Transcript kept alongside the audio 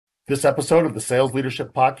This episode of the Sales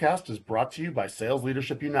Leadership Podcast is brought to you by Sales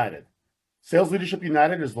Leadership United. Sales Leadership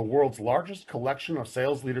United is the world's largest collection of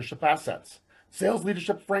sales leadership assets, sales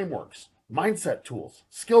leadership frameworks, mindset tools,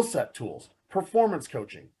 skill set tools, performance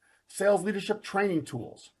coaching, sales leadership training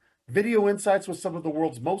tools, video insights with some of the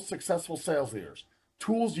world's most successful sales leaders,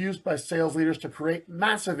 tools used by sales leaders to create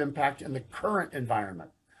massive impact in the current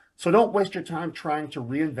environment. So don't waste your time trying to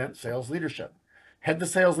reinvent sales leadership. Head to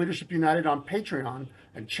Sales Leadership United on Patreon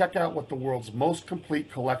and check out what the world's most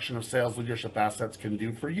complete collection of sales leadership assets can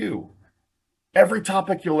do for you. Every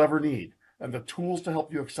topic you'll ever need and the tools to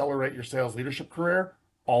help you accelerate your sales leadership career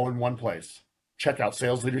all in one place. Check out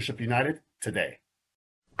Sales Leadership United today.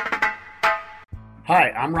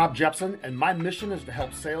 Hi, I'm Rob Jepson, and my mission is to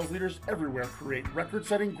help sales leaders everywhere create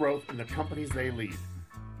record-setting growth in the companies they lead.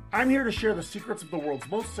 I'm here to share the secrets of the world's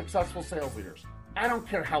most successful sales leaders. I don't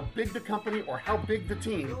care how big the company or how big the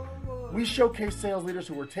team, we showcase sales leaders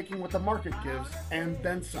who are taking what the market gives and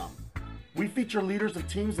then some. We feature leaders of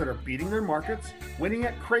teams that are beating their markets, winning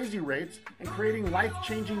at crazy rates, and creating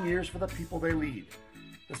life-changing years for the people they lead.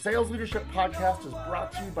 The Sales Leadership Podcast is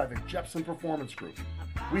brought to you by the Jepson Performance Group.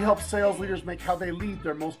 We help sales leaders make how they lead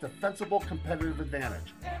their most defensible competitive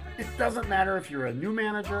advantage. It doesn't matter if you're a new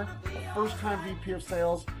manager, a first-time VP of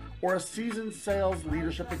sales, or a seasoned sales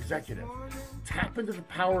leadership executive. Tap into the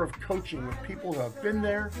power of coaching with people who have been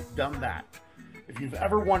there, done that. If you've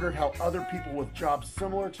ever wondered how other people with jobs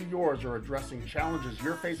similar to yours are addressing challenges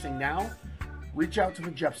you're facing now, reach out to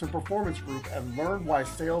the Jepson Performance Group and learn why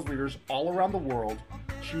sales leaders all around the world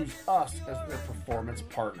choose us as their performance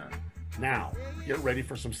partner. Now, get ready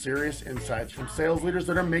for some serious insights from sales leaders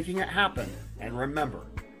that are making it happen. And remember,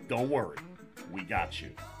 don't worry, we got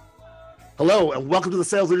you. Hello, and welcome to the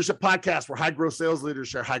Sales Leadership Podcast, where high-growth sales leaders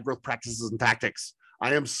share high-growth practices and tactics.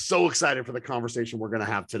 I am so excited for the conversation we're going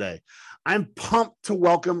to have today. I'm pumped to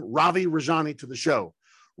welcome Ravi Rajani to the show.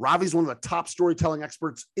 Ravi's one of the top storytelling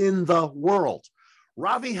experts in the world.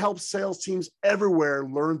 Ravi helps sales teams everywhere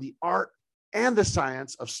learn the art and the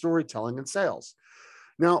science of storytelling and sales.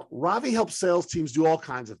 Now, Ravi helps sales teams do all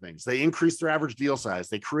kinds of things. They increase their average deal size.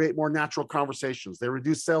 They create more natural conversations. They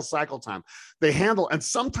reduce sales cycle time. They handle and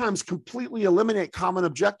sometimes completely eliminate common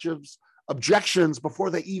objections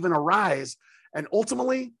before they even arise. And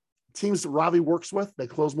ultimately, teams that Ravi works with, they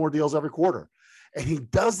close more deals every quarter. And he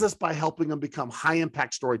does this by helping them become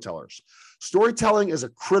high-impact storytellers. Storytelling is a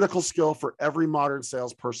critical skill for every modern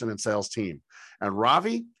salesperson and sales team. And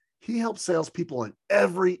Ravi, he helps salespeople in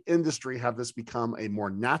every industry have this become a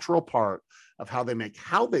more natural part of how they make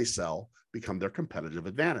how they sell become their competitive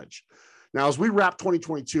advantage. Now, as we wrap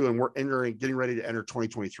 2022 and we're getting ready to enter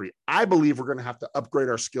 2023, I believe we're going to have to upgrade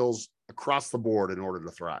our skills across the board in order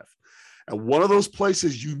to thrive. And one of those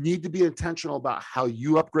places you need to be intentional about how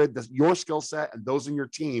you upgrade your skill set and those in your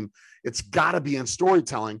team. It's got to be in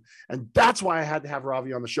storytelling. And that's why I had to have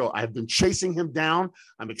Ravi on the show. I have been chasing him down.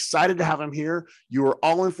 I'm excited to have him here. You are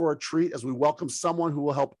all in for a treat as we welcome someone who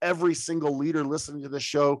will help every single leader listening to this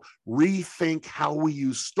show rethink how we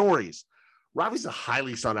use stories. Ravi's a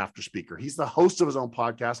highly sought after speaker. He's the host of his own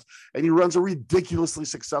podcast, and he runs a ridiculously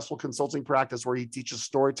successful consulting practice where he teaches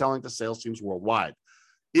storytelling to sales teams worldwide.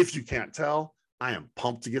 If you can't tell, I am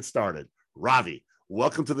pumped to get started. Ravi,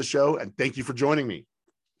 welcome to the show, and thank you for joining me.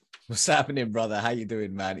 What's happening, brother? How you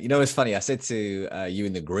doing, man? You know, it's funny. I said to you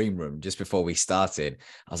in the green room just before we started,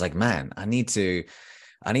 I was like, man, I need to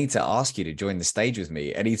ask you to join the stage with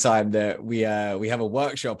me anytime that we have a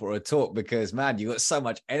workshop or a talk, because, man, you got so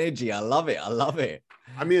much energy. I love it. I love it.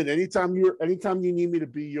 I mean, anytime you need me to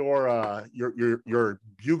be your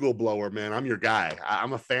bugle blower, man, I'm your guy.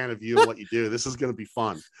 I'm a fan of you and what you do. This is going to be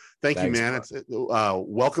fun. Thanks, you, man.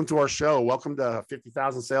 Welcome to our show. Welcome to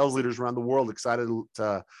 50,000 sales leaders around the world. Excited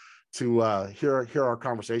to hear our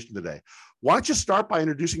conversation today. Why don't you start by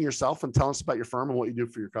introducing yourself and telling us about your firm and what you do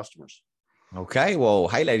for your customers? Okay, well,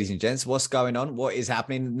 hey, ladies and gents, what's going on? What is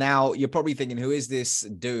happening? Now, you're probably thinking, who is this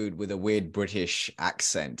dude with a weird British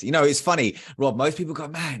accent? You know, it's funny, Rob, most people go,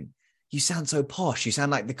 man, you sound so posh. You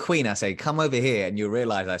sound like the Queen. I say, come over here, and you'll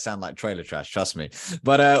realize I sound like trailer trash, trust me.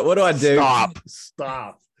 But what do I do?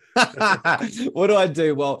 Stop. What do I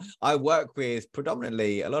do? Well, I work with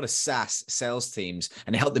predominantly a lot of SaaS sales teams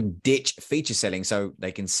and help them ditch feature selling so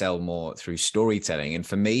they can sell more through storytelling. And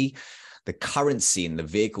for me, the currency and the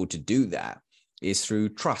vehicle to do that is through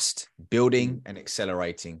trust, building and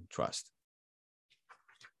accelerating trust.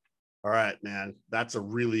 All right, man. That's a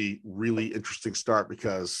really, really interesting start,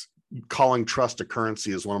 because calling trust a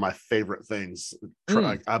currency is one of my favorite things.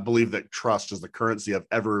 I believe that trust is the currency of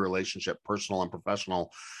every relationship, personal and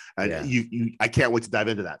professional. And I can't wait to dive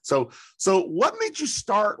into that. So what made you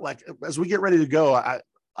start, like, as we get ready to go,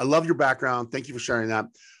 I love your background. Thank you for sharing that.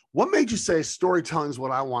 What made you say storytelling is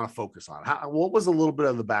what I want to focus on? What was a little bit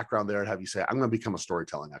of the background there to have you say, I'm going to become a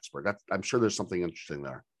storytelling expert? I'm sure there's something interesting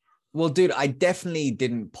there. Well, dude, I definitely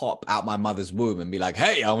didn't pop out my mother's womb and be like,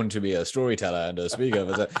 hey, I want to be a storyteller and a speaker.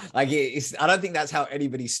 Like, I don't think that's how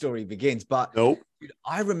anybody's story begins. But nope. Dude,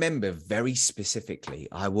 I remember very specifically,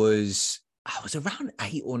 I was around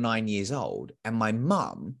 8 or 9 years old, and my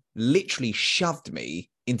mum literally shoved me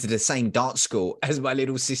into the same dance school as my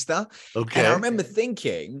little sister. Okay. And I remember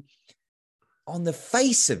thinking, on the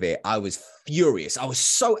face of it, I was furious. I was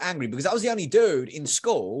so angry because I was the only dude in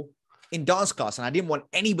school in dance class, and I didn't want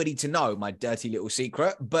anybody to know my dirty little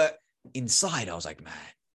secret. But inside, I was like, man,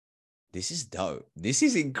 this is dope. This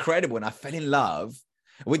is incredible. And I fell in love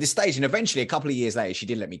with the stage. And eventually, a couple of years later, she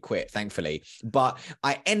did let me quit, thankfully. But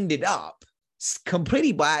I ended up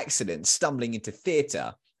completely by accident stumbling into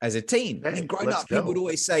theater as a teen. And growing up, people would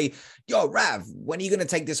always say, yo, Rav, when are you going to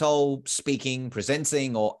take this whole speaking,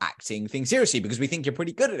 presenting, or acting thing seriously? Because we think you're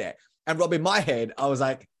pretty good at it. And Rob, in my head, I was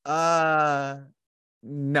like,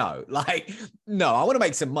 no, I want to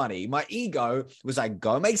make some money. My ego was like,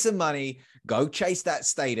 go make some money, go chase that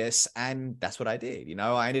status. And that's what I did. You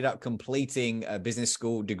know, I ended up completing a business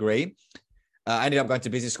school degree. I ended up going to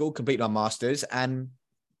business school, completed my master's, and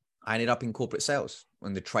I ended up in corporate sales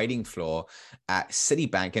on the trading floor at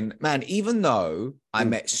Citibank. And man, even though I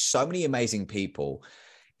met so many amazing people,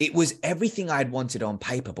 it was everything I had wanted on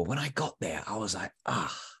paper. But when I got there, I was like,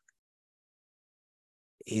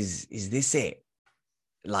 is this it?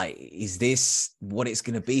 Like, is this what it's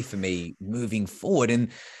going to be for me moving forward? And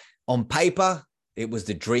on paper, it was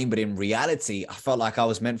the dream, but in reality, I felt like I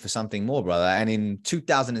was meant for something more, brother. And in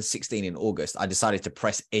 2016, in August, I decided to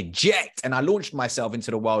press eject, and I launched myself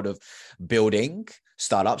into the world of building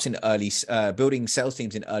startups in building sales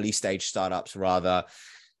teams in early stage startups, rather.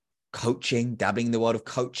 Coaching, dabbling in the world of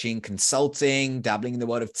coaching, consulting, dabbling in the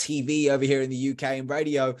world of TV over here in the UK and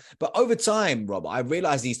radio. But over time, Rob, I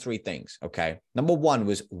realized these three things. Okay. Number one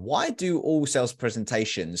was, why do all sales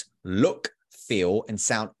presentations look, feel, and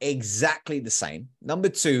sound exactly the same? Number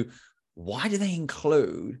two, why do they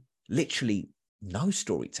include literally no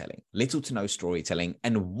storytelling, little to no storytelling?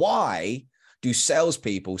 And why do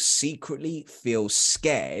salespeople secretly feel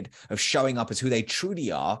scared of showing up as who they truly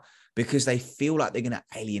are? Because they feel like they're going to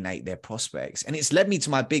alienate their prospects. And it's led me to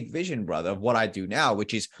my big vision, brother, of what I do now,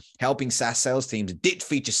 which is helping SaaS sales teams ditch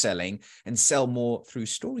feature selling and sell more through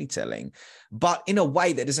storytelling, but in a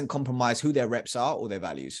way that doesn't compromise who their reps are or their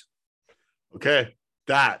values. Okay.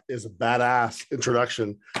 That is a badass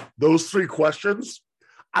introduction. Those three questions,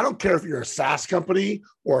 I don't care if you're a SaaS company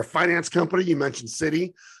or a finance company, you mentioned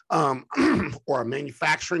Citi, or a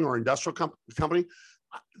manufacturing or industrial company.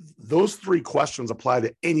 Those three questions apply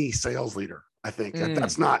to any sales leader. I think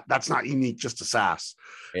that's not unique just to SaaS.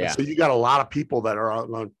 Yeah. So you got a lot of people that are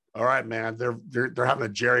on, all right, man, they're having a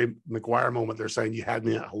Jerry Maguire moment. They're saying, you had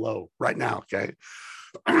me at hello right now. Okay.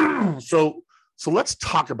 So let's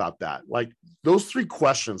talk about that. Like, those three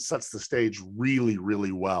questions sets the stage really,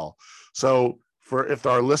 really well. So if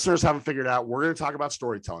our listeners haven't figured out, we're going to talk about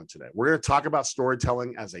storytelling today. We're going to talk about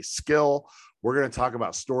storytelling as a skill. We're going to talk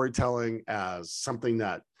about storytelling as something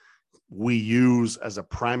that we use as a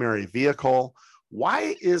primary vehicle.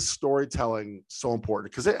 Why is storytelling so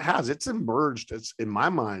important? Because it's emerged. It's, in my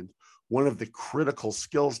mind, one of the critical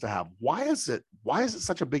skills to have. Why is it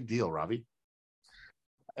such a big deal, Ravi?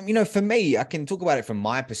 You know, for me, I can talk about it from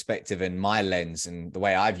my perspective and my lens and the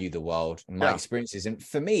way I view the world and my experiences. And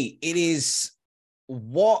for me, it is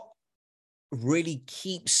what really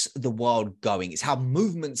keeps the world going. It's how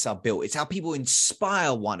movements are built. It's how people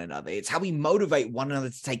inspire one another. It's how we motivate one another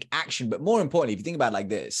to take action. But more importantly, if you think about it like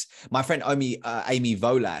this, my friend Amy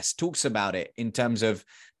Volas talks about it in terms of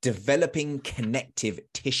developing connective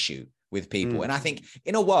tissue with people. And I think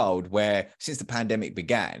in a world where, since the pandemic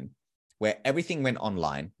began, where everything went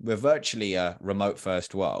online, we're virtually a remote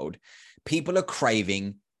first world, people are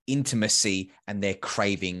craving intimacy and they're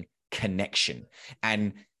craving connection.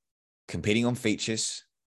 And competing on features,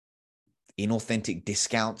 inauthentic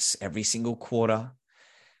discounts every single quarter,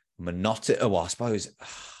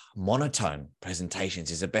 monotone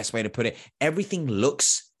presentations is the best way to put it. Everything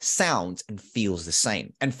looks, sounds, and feels the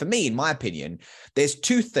same. And for me, in my opinion, there's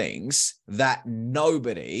two things that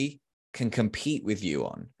nobody can compete with you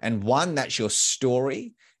on. And one, that's your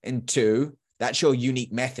story. And two, that's your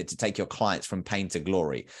unique method to take your clients from pain to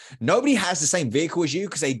glory. Nobody has the same vehicle as you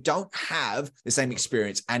because they don't have the same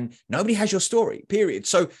experience, and nobody has your story, period.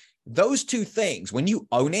 So those two things, when you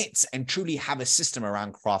own it and truly have a system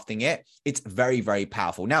around crafting it, it's very, very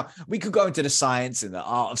powerful. Now, we could go into the science and the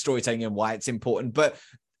art of storytelling and why it's important, but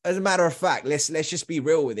as a matter of fact, let's just be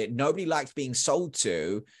real with it. Nobody likes being sold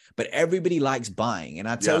to, but everybody likes buying. And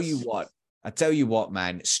I tell you what,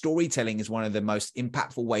 man, storytelling is one of the most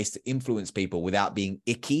impactful ways to influence people without being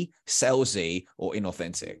icky, salesy, or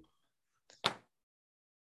inauthentic.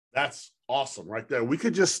 That's awesome right there. We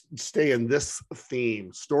could just stay in this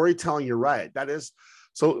theme. Storytelling, you're right. That is,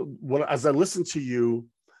 so as I listen to you,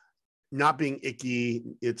 not being icky,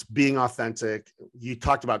 it's being authentic. You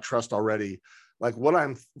talked about trust already. Like what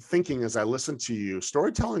I'm thinking as I listen to you,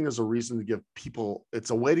 storytelling is a reason to give people, it's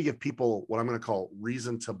a way to give people what I'm going to call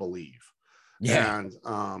reason to believe. Yeah.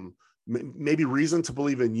 And maybe reason to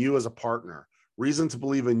believe in you as a partner, reason to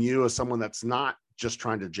believe in you as someone that's not just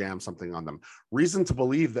trying to jam something on them, reason to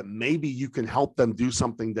believe that maybe you can help them do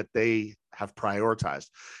something that they have prioritized.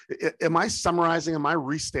 Am I summarizing? Am I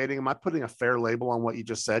restating? Am I putting a fair label on what you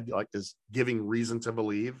just said? Like, is giving reason to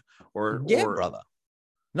believe or brother.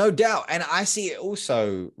 No doubt. And I see it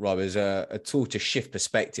also, Rob, as a tool to shift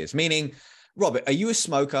perspectives, meaning, Robert, are you a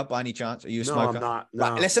smoker by any chance? Are you a smoker? No, I'm not. No.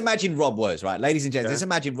 Right. Let's imagine Rob was, right? Ladies and gents, let's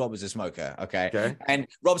imagine Rob was a smoker. Okay. And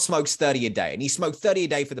Rob smokes 30 a day and he smoked 30 a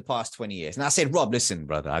day for the past 20 years. And I said, Rob, listen,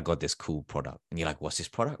 brother, I got this cool product. And you're like, what's this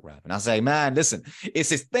product, Rob? And I say, man, listen, it's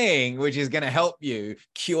this thing which is going to help you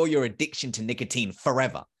cure your addiction to nicotine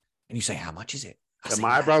forever. And you say, how much is it? My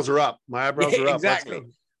eyebrows are up. My eyebrows are up. Exactly.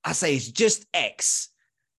 I say, it's just X.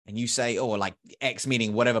 And you say, oh, like X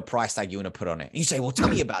meaning whatever price tag you want to put on it. And you say, well, tell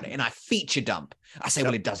me about it. And I feature dump. I say,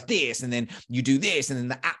 well, it does this. And then you do this. And then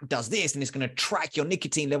the app does this. And it's going to track your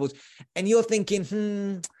nicotine levels. And you're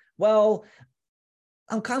thinking, well,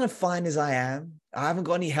 I'm kind of fine as I am. I haven't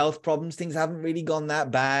got any health problems. Things haven't really gone that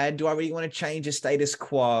bad. Do I really want to change the status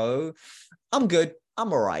quo? I'm good.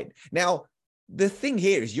 I'm all right. Now, the thing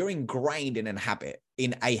here is you're ingrained in a habit.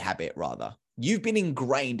 You've been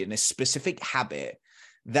ingrained in a specific habit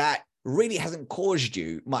that really hasn't caused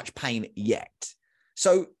you much pain yet.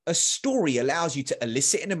 So a story allows you to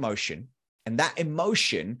elicit an emotion, and that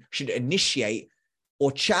emotion should initiate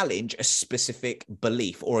or challenge a specific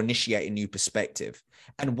belief or initiate a new perspective.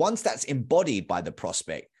 And once that's embodied by the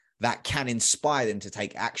prospect, that can inspire them to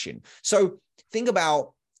take action. So think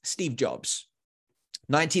about Steve Jobs.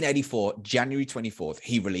 1984, January 24th,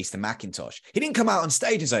 he released the Macintosh. He didn't come out on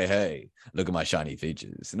stage and say, hey, look at my shiny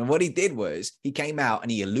features. And what he did was he came out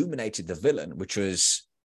and he illuminated the villain, which was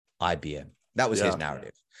IBM. That was his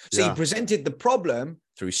narrative. So he presented the problem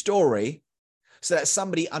through story so that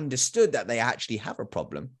somebody understood that they actually have a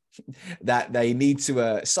problem, that they need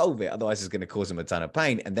to solve it. Otherwise, it's going to cause them a ton of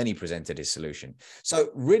pain. And then he presented his solution. So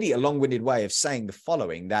really a long-winded way of saying the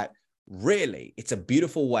following, that really it's a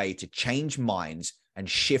beautiful way to change minds and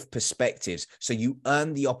shift perspectives so you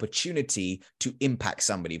earn the opportunity to impact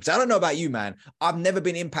somebody. Because I don't know about you, man. I've never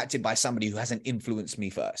been impacted by somebody who hasn't influenced me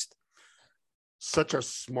first. Such a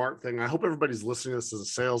smart thing. I hope everybody's listening to this as a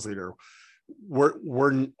sales leader.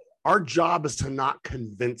 Our job is to not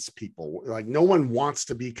convince people. Like, no one wants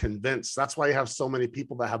to be convinced. That's why you have so many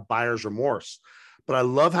people that have buyer's remorse. But I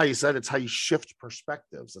love how you said it's how you shift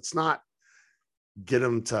perspectives. It's not get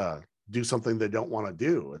them to do something they don't want to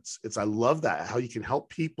do. It's I love that, how you can help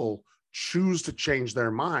people choose to change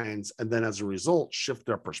their minds and then as a result shift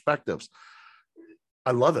their perspectives.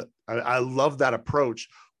 I love it. I love that approach.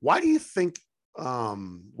 Why do you think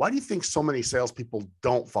so many salespeople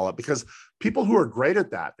don't follow it? Because people who are great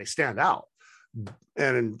at that, they stand out.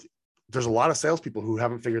 And there's a lot of salespeople who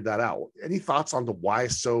haven't figured that out. Any thoughts on why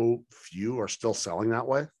so few are still selling that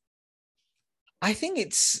way? I think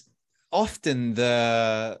it's often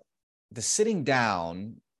the sitting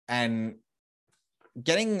down and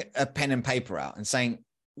getting a pen and paper out and saying,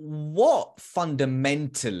 what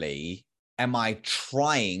fundamentally am I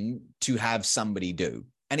trying to have somebody do?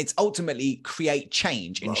 And it's ultimately create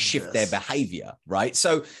change and shift their behavior, right?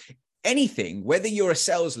 So anything, whether you're a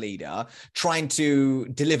sales leader trying to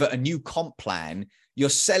deliver a new comp plan, you're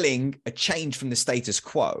selling a change from the status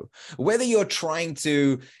quo. Whether you're trying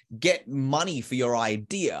to get money for your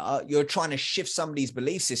idea, you're trying to shift somebody's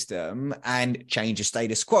belief system and change a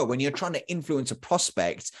status quo. When you're trying to influence a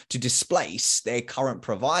prospect to displace their current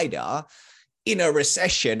provider in a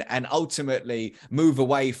recession and ultimately move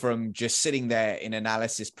away from just sitting there in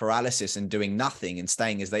analysis paralysis and doing nothing and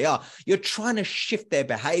staying as they are, you're trying to shift their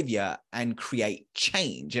behavior and create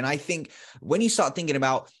change. And I think when you start thinking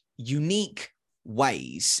about unique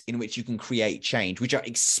ways in which you can create change, which are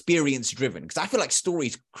experience driven, because I feel like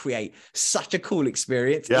stories create such a cool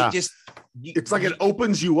experience. Yeah. It's like it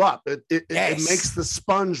opens you up. It makes the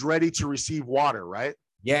sponge ready to receive water, right?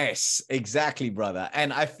 Yes, exactly, brother.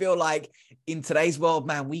 And I feel like in today's world,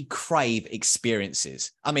 man, we crave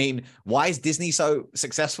experiences. I mean, why is Disney so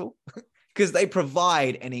successful? because they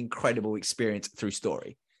provide an incredible experience through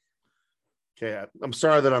story. Okay, I'm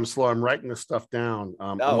sorry that I'm slow. I'm writing this stuff down.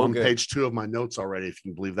 I'm on page 2 of my notes already, if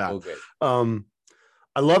you can believe that.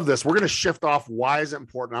 I love this. We're going to shift off why is it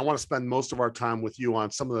important. I want to spend most of our time with you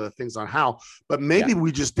on some of the things on how, but maybe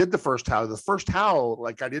we just did the first how. The first how,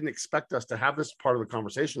 like I didn't expect us to have this part of the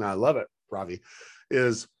conversation. I love it, Ravi,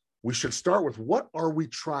 is we should start with what are we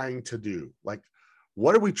trying to do? Like,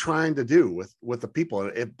 what are we trying to do with the people?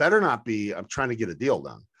 It better not be, I'm trying to get a deal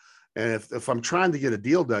done. And if I'm trying to get a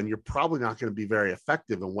deal done, you're probably not going to be very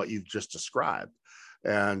effective in what you've just described.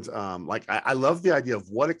 And I love the idea of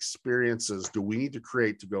what experiences do we need to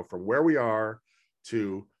create to go from where we are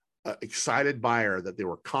to an excited buyer that they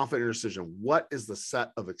were confident in their decision. What is the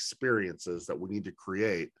set of experiences that we need to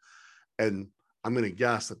create? And I'm going to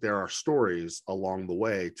guess that there are stories along the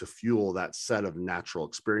way to fuel that set of natural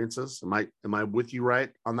experiences. Am I with you right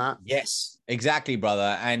on that? Yes, exactly,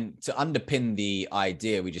 brother. And to underpin the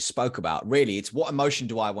idea we just spoke about, really, it's what emotion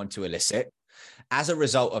do I want to elicit? As a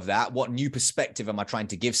result of that, what new perspective am I trying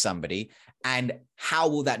to give somebody? And how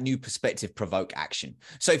will that new perspective provoke action?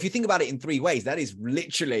 So if you think about it in 3 ways, that is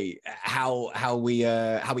literally how we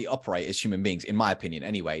operate as human beings, in my opinion,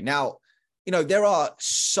 anyway. Now, there are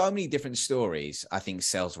so many different stories I think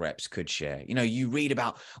sales reps could share. You read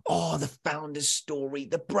about, the founder's story,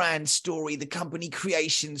 the brand story, the company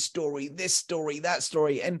creation story, this story, that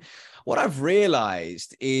story. And what I've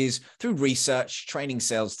realized is through research, training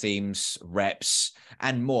sales teams, reps,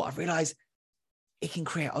 and more, I've realized it can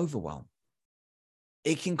create overwhelm.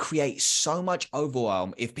 It can create so much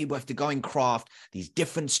overwhelm if people have to go and craft these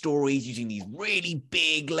different stories using these really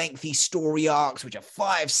big, lengthy story arcs, which are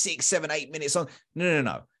 5, 6, 7, 8 minutes long.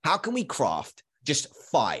 No. How can we craft just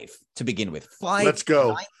 5 to begin with? 5. Let's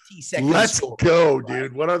go. 90-second Let's stories, go, right?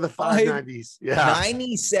 dude. What are the 5 90s? Yeah.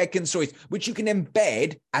 90-second stories, which you can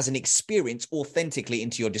embed as an experience authentically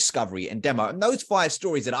into your discovery and demo. And those 5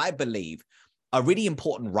 stories that I believe are really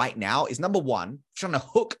important right now is, number 1, trying to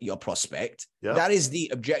hook your prospect. Yep. That is the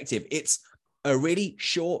objective. It's a really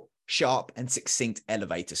short, sharp, and succinct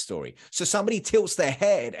elevator story. So somebody tilts their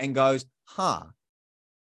head and goes,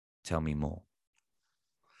 tell me more.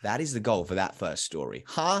 That is the goal for that first story.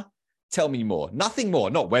 Tell me more. Nothing more.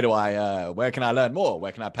 Not where can I learn more?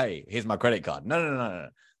 Where can I pay? Here's my credit card. No.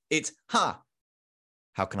 It's, how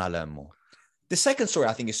can I learn more? The second story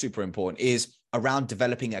I think is super important is around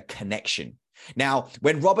developing a connection. Now,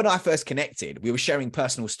 when Rob and I first connected, we were sharing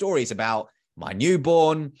personal stories about my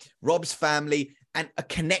newborn, Rob's family, and a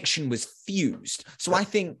connection was fused. So I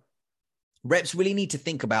think reps really need to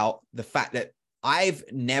think about the fact that I've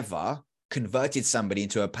never converted somebody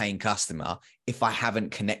into a paying customer if I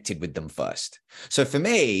haven't connected with them first. So for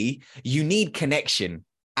me, you need connection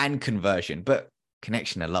and conversion, but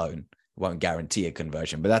connection alone won't guarantee a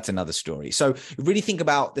conversion, but that's another story. So really think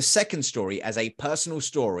about the second story as a personal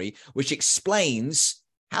story, which explains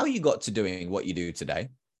how you got to doing what you do today,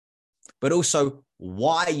 but also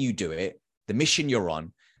why you do it, the mission you're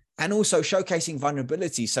on, and also showcasing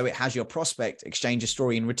vulnerability so it has your prospect exchange a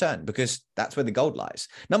story in return, because that's where the gold lies.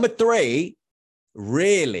 Number 3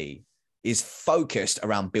 really is focused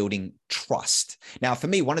around building trust. Now, for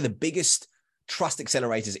me, one of the biggest trust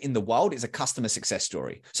accelerators in the world is a customer success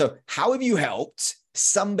story. So how have you helped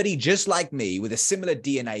somebody just like me with a similar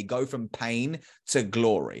DNA go from pain to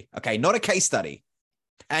glory? Okay, not a case study.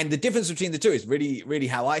 And the difference between the two is really, really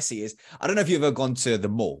how I see is, I don't know if you've ever gone to the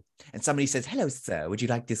mall and somebody says, hello, sir, would you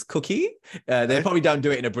like this cookie? They probably don't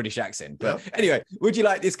do it in a British accent. But anyway, would you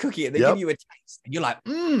like this cookie? And they give you a taste. And you're like,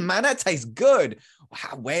 man, that tastes good.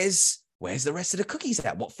 Wow, where's the rest of the cookies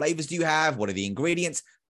at? What flavors do you have? What are the ingredients?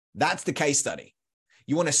 That's the case study.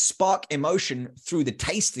 You want to spark emotion through the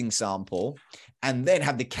tasting sample and then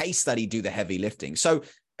have the case study do the heavy lifting. So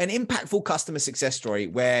an impactful customer success story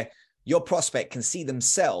where your prospect can see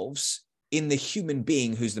themselves in the human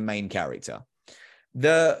being who's the main character.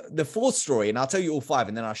 The fourth story, and I'll tell you all 5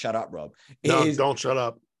 and then I'll shut up, Rob. No, don't shut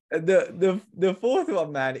up. The fourth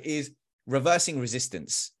one, man, is reversing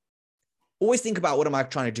resistance. Always think about, what am I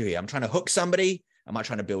trying to do here? I'm trying to hook somebody. Am I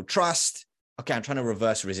trying to build trust? Okay, I'm trying to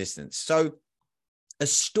reverse resistance. So a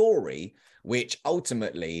story which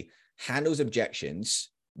ultimately handles objections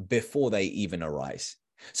before they even arise.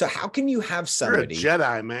 So how can you have somebody... You're a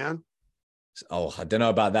Jedi, man. Oh, I don't know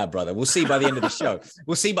about that, brother. We'll see by the end of the show.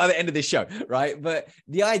 We'll see by the end of the show, right? But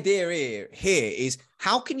the idea here is,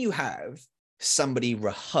 how can you have somebody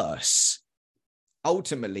rehearse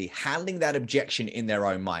ultimately handling that objection in their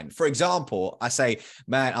own mind? For example, I say,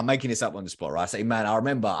 man, I'm making this up on the spot, right? I say, man, I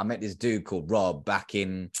remember I met this dude called Rob back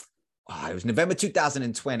in, it was November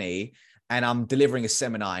 2020. and I'm delivering a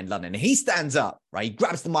seminar in London. And he stands up, right? He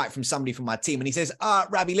grabs the mic from somebody from my team and he says,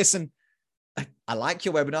 Ravi, listen, I like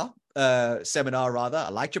your webinar, seminar rather. I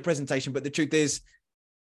liked your presentation, but the truth is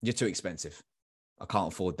you're too expensive. I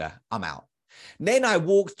can't afford that. I'm out. And then I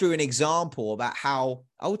walked through an example about how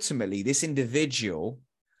ultimately this individual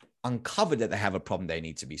uncovered that they have a problem they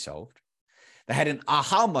need to be solved. They had an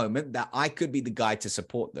aha moment that I could be the guy to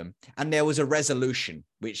support them. And there was a resolution,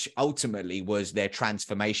 which ultimately was their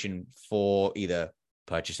transformation for either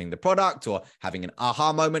purchasing the product or having an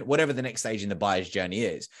aha moment, whatever the next stage in the buyer's journey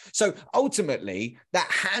is. So ultimately, that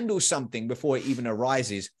handles something before it even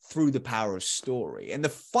arises through the power of story. And the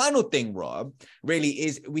final thing, Rob, really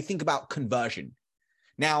is we think about conversion.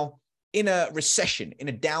 Now, in a recession, in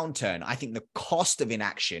a downturn, I think the cost of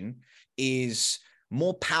inaction is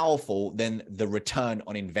more powerful than the return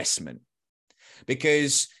on investment.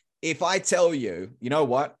 Because if I tell you, you know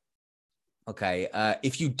what? Okay,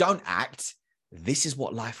 if you don't act, this is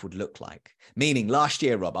what life would look like. Meaning last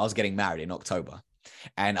year, Rob, I was getting married in October.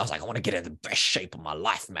 And I was like, I want to get in the best shape of my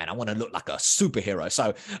life, man. I want to look like a superhero.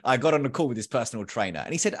 So I got on a call with this personal trainer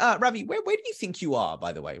and he said, Ravi, where do you think you are,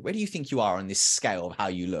 by the way? Where do you think you are on this scale of how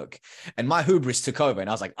you look? And my hubris took over and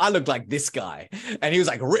I was like, I look like this guy. And he was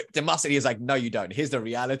like ripped and muscled. He was like, no, you don't. Here's the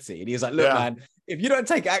reality. And he was like, look, man, if you don't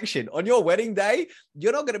take action on your wedding day,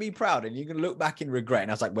 you're not going to be proud and you're going to look back in regret.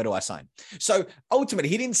 And I was like, where do I sign? So ultimately,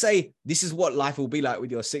 he didn't say, this is what life will be like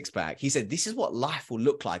with your six pack. He said, this is what life will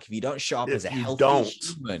look like if you don't show up as a healthy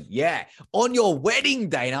human. Yeah. On your wedding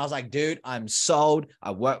day. And I was like, dude, I'm sold.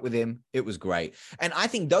 I worked with him. It was great. And I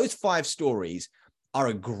think those 5 stories are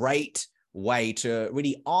a great way to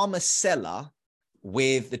really arm a seller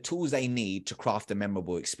with the tools they need to craft a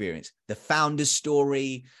memorable experience. The founder's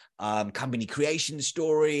story, company creation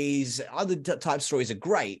stories, other type stories are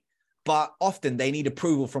great, but often they need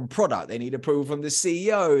approval from product. They need approval from the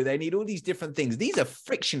CEO. They need all these different things. These are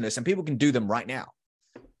frictionless and people can do them right now.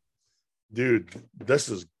 Dude, this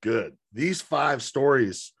is good. These 5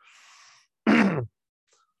 stories,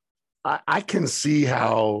 I can see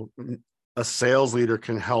how a sales leader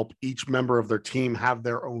can help each member of their team have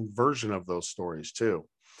their own version of those stories too.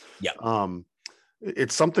 Yeah.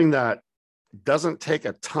 It's something that doesn't take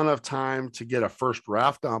a ton of time to get a first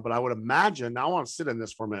draft on, but I would imagine, now I want to sit in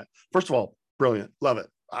this for a minute. First of all, brilliant. Love it.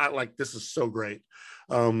 I like, this is so great.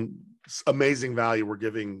 Amazing value we're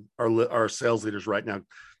giving our sales leaders right now.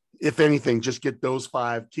 If anything, just get those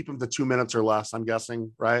 5, keep them to 2 minutes or less, I'm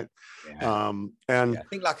guessing, right? Yeah. I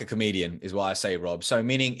think like a comedian is what I say, Rob. So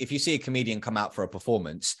meaning if you see a comedian come out for a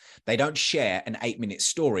performance, they don't share an 8-minute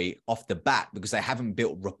story off the bat because they haven't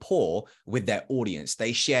built rapport with their audience.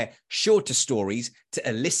 They share shorter stories to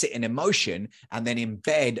elicit an emotion and then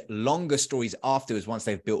embed longer stories afterwards once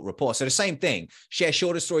they've built rapport. So the same thing, share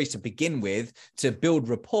shorter stories to begin with to build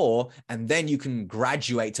rapport, and then you can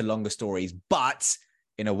graduate to longer stories. But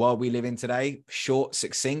in a world we live in today, short,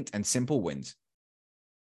 succinct, and simple wins.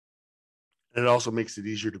 And it also makes it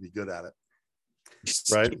easier to be good at it,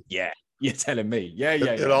 right? Yeah, you're telling me. Yeah.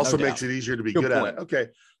 It also makes it easier to be good at it. Okay,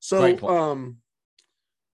 so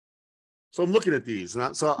so I'm looking at these,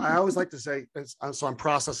 and so I always like to say, so I'm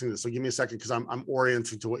processing this. So give me a second because I'm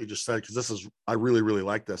orienting to what you just said because I really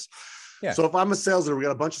like this. Yeah. So if I'm a sales leader, we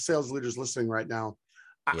got a bunch of sales leaders listening right now.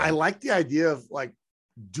 I like the idea of like,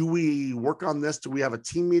 do we work on this? Do we have a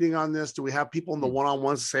team meeting on this? Do we have people in the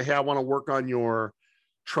one-on-ones say, hey, I want to work on your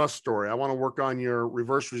trust story. I want to work on your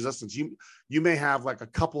reverse resistance. You may have like a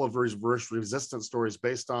couple of reverse resistance stories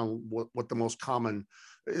based on what the most common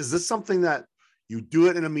is. This something that you do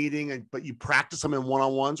it in a meeting, but you practice them in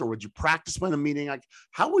one-on-ones, or would you practice them in a meeting? Like,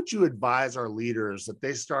 how would you advise our leaders that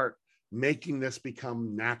they start making this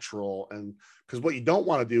become natural? And because what you don't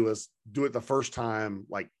want to do is do it the first time,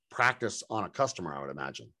 like practice on a customer, I would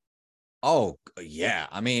imagine. Oh, yeah.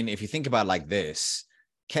 I mean, if you think about it like this,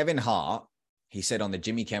 Kevin Hart, he said on the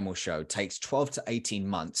Jimmy Kimmel show, takes 12 to 18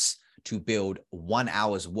 months to build 1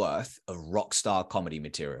 hour's worth of rock star comedy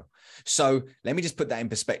material. So let me just put that in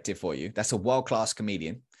perspective for you. That's a world-class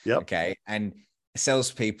comedian. Yep. Okay. And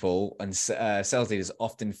salespeople and sales leaders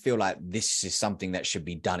often feel like this is something that should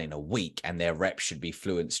be done in a week and their reps should be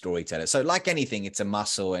fluent storytellers. So like anything, it's a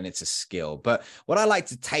muscle and it's a skill. But what I like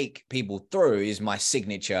to take people through is my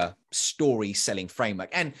signature story selling framework.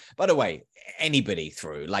 And by the way, anybody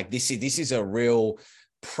through, like this is a real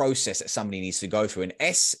process that somebody needs to go through. And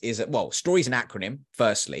S is, well, story is an acronym,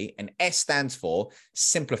 firstly, and S stands for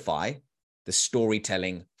simplify the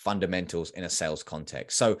storytelling fundamentals in a sales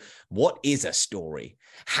context. So what is a story?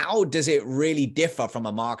 How does it really differ from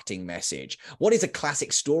a marketing message? What is a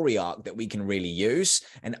classic story arc that we can really use?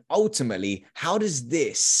 And ultimately, how does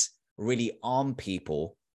this really arm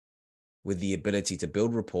people with the ability to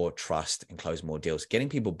build rapport, trust, and close more deals, getting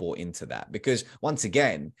people bought into that. Because once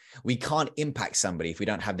again, we can't impact somebody if we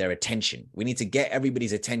don't have their attention. We need to get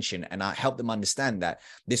everybody's attention and help them understand that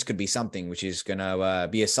this could be something which is going to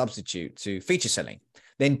be a substitute to feature selling.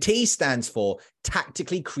 Then T stands for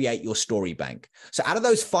tactically create your story bank. So out of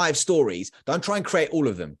those 5 stories, don't try and create all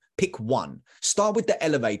of them. Pick one. Start with the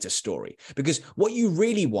elevator story, because what you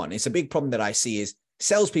really want, it's a big problem that I see, is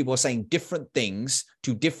salespeople are saying different things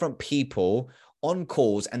to different people on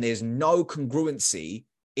calls, and there's no congruency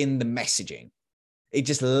in the messaging. It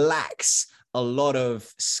just lacks a lot of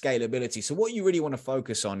scalability. So what you really want to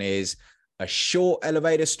focus on is a short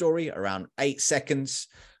elevator story around 8 seconds,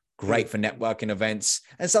 great for networking events,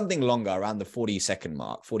 and something longer around the 40-second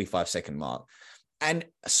mark, 45-second mark. And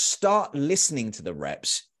start listening to the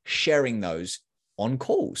reps, sharing those on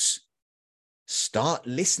calls. Start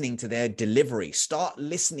listening to their delivery, start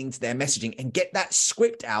listening to their messaging, and get that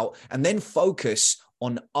script out, and then focus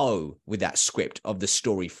on O with that script of the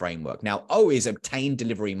story framework. Now, O is obtain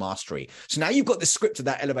delivery mastery. So now you've got the script of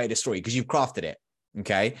that elevator story because you've crafted it.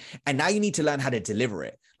 Okay. And now you need to learn how to deliver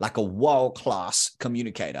it like a world-class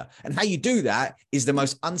communicator. And how you do that is the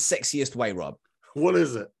most unsexiest way, Rob. What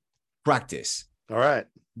is it? Practice. All right.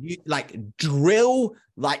 You like drill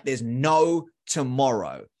like there's no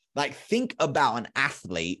tomorrow. Like, think about an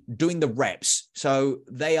athlete doing the reps. So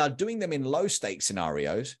they are doing them in low stake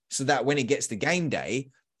scenarios so that when it gets to game day,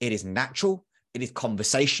 it is natural, it is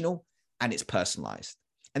conversational, and it's personalized.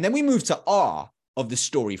 And then we move to R of the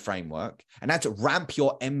story framework, and that's ramp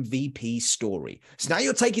your MVP story. So now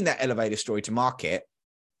you're taking that elevator story to market,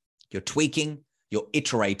 you're tweaking, you're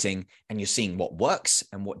iterating, and you're seeing what works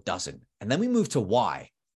and what doesn't. And then we move to Y,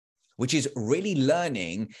 which is really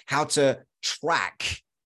learning how to track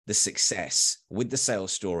the success with the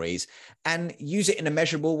sales stories and use it in a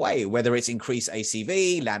measurable way, whether it's increase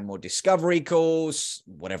ACV, land more discovery calls,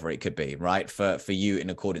 whatever it could be, right? For you in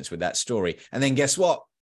accordance with that story. And then guess what?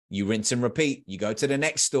 You rinse and repeat, you go to the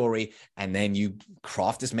next story, and then you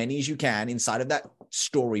craft as many as you can inside of that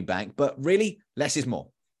story bank. But really, less is more.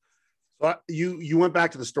 So you went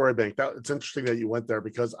back to the story bank. It's interesting that you went there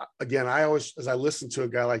because, again, I always, as I listen to a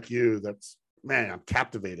guy like you, that's, man, I'm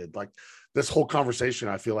captivated. Like, this whole conversation,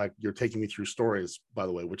 I feel like you're taking me through stories, by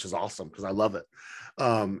the way, which is awesome because I love it.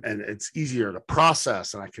 And it's easier to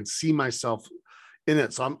process, and I can see myself in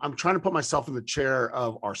it. So I'm trying to put myself in the chair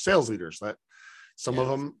of our sales leaders, that some of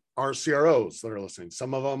them are CROs that are listening.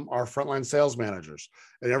 Some of them are frontline sales managers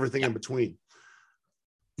and everything in between.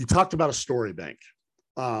 You talked about a story bank.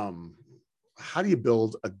 How do you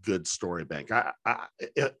build a good story bank?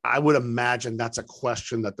 I would imagine that's a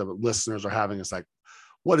question that the listeners are having. It's like,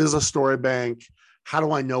 what is a story bank? How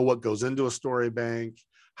do I know what goes into a story bank?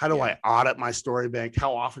 How do I audit my story bank?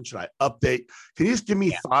 How often should I update? Can you just give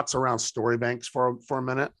me thoughts around story banks for a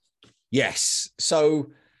minute? Yes.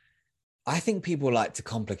 So I think people like to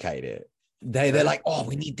complicate it. They're like, oh,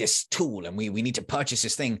 we need this tool and we need to purchase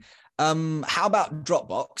this thing. How about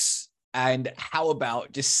Dropbox? And how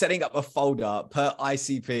about just setting up a folder per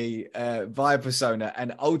ICP via persona,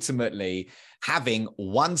 and ultimately having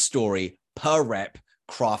one story per rep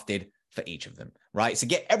crafted for each of them, right? So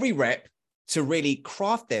get every rep to really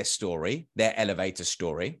craft their story, their elevator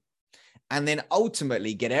story, and then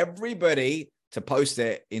ultimately get everybody to post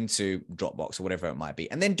it into Dropbox or whatever it might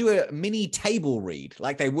be. And then do a mini table read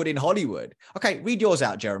like they would in Hollywood. Okay, read yours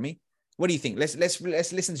out, Jeremy. What do you think? Let's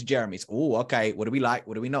listen to Jeremy's. Oh, okay. What do we like?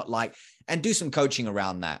 What do we not like? And do some coaching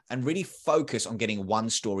around that and really focus on getting one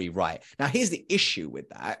story right. Now, here's the issue with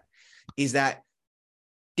that is that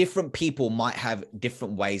different people might have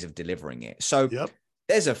different ways of delivering it. So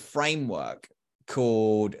there's a framework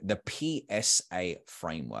called the PSA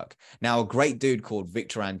framework. Now, a great dude called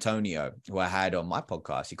Victor Antonio, who I had on my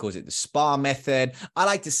podcast, he calls it the SPA method. I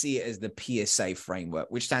like to see it as the PSA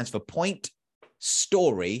framework, which stands for point,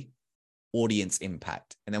 story, audience,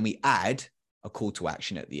 impact. And then we add a call to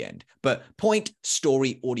action at the end. But point,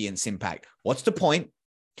 story, audience, impact. What's the point?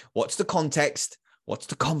 What's the context? What's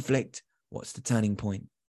the conflict? What's the turning point?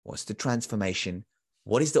 What's the transformation?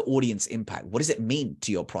 What is the audience impact? What does it mean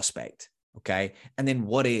to your prospect? Okay. And then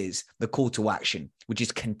what is the call to action, which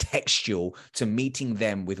is contextual to meeting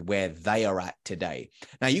them with where they are at today.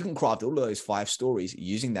 Now, you can craft all of those 5 stories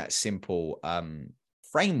using that simple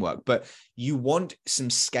framework, but you want some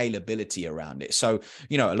scalability around it. So,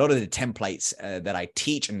 a lot of the templates that I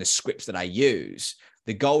teach and the scripts that I use,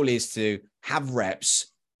 the goal is to have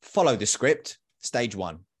reps follow the script, stage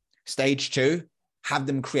 1. Stage 2, have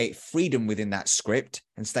them create freedom within that script.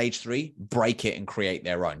 And stage 3, break it and create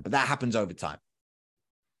their own. But that happens over time.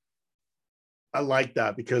 I like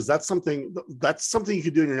that, because that's something you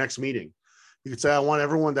could do in your next meeting. You could say, I want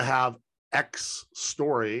everyone to have X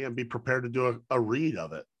story and be prepared to do a read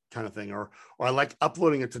of it, kind of thing. Or I like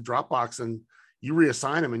uploading it to Dropbox and you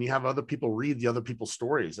reassign them and you have other people read the other people's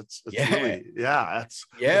stories. It's really, it's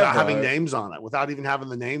without having names on it, without even having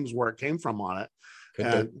the names where it came from on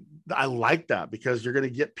it. I like that, because you're going to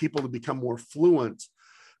get people to become more fluent.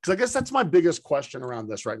 Because I guess that's my biggest question around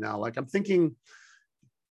this right now. Like, I'm thinking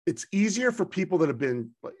it's easier for people that have been,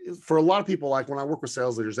 for a lot of people, like when I work with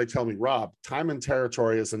sales leaders, they tell me, Rob, time and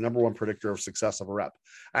territory is the number one predictor of success of a rep.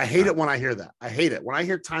 I hate it when I hear that. I hate it. When I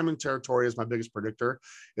hear time and territory is my biggest predictor,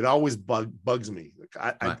 it always bugs me.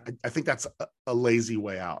 I think that's a lazy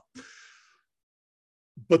way out.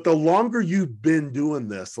 But the longer you've been doing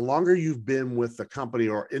this, the longer you've been with the company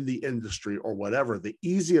or in the industry or whatever, the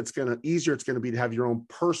easier it's going to be to have your own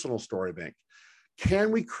personal story bank.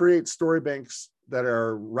 Can we create story banks that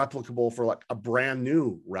are replicable for like a brand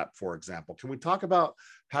new rep, for example? Can we talk about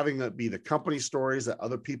having that be the company stories that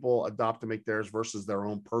other people adopt to make theirs versus their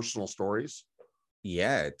own personal stories?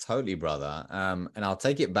 Yeah, totally, brother. And I'll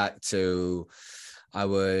take it back to, I'll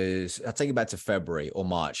take it back to February or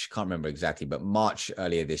March. Can't remember exactly, but March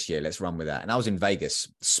earlier this year. Let's run with that. And I was in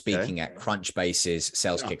Vegas speaking at Crunchbase's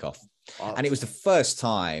sales kickoff. Awesome. And it was the first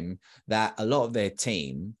time that a lot of their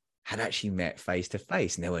team had actually met face to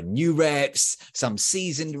face, and there were new reps, some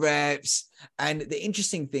seasoned reps. And the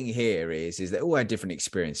interesting thing here is they all had different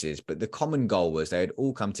experiences, but the common goal was they had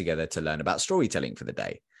all come together to learn about storytelling for the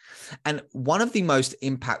day. And one of the most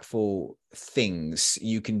impactful things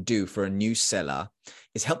you can do for a new seller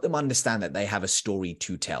is help them understand that they have a story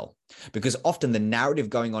to tell, because often the narrative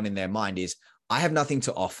going on in their mind is, I have nothing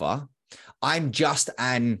to offer. I'm just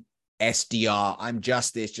an SDR, I'm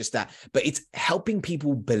just this, just that. But it's helping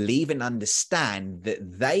people believe and understand that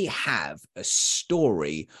they have a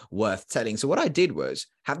story worth telling. So what I did was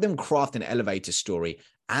have them craft an elevator story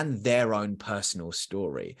and their own personal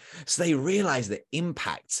story, so they realize the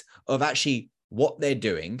impact of actually what they're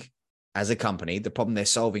doing as a company, the problem they're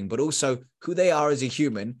solving, but also who they are as a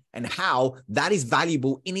human and how that is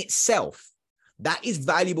valuable in itself. That is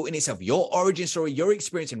valuable in itself. Your origin story, your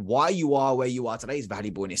experience, and why you are where you are today is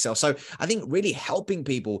valuable in itself. So I think really helping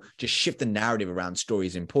people just shift the narrative around story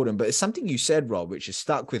is important. But it's something you said, Rob, which has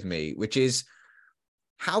stuck with me, which is,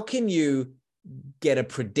 how can you get a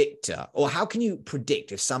predictor, or how can you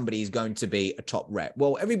predict if somebody is going to be a top rep?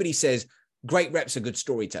 Well, everybody says great reps are good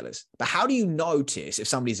storytellers, but how do you notice if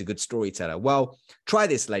somebody's a good storyteller? Well, try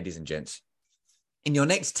this, ladies and gents. In your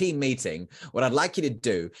next team meeting, what I'd like you to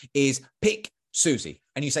do is pick Susie,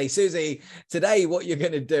 and you say, Susie, today what you're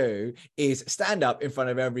going to do is stand up in front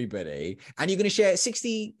of everybody and you're going to share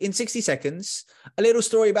 60 seconds, a little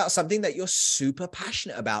story about something that you're super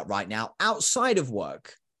passionate about right now outside of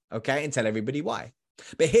work. Okay. And tell everybody why.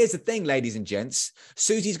 But here's the thing, ladies and gents,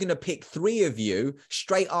 Susie's going to pick 3 of you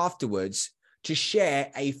straight afterwards to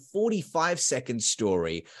share a 45-second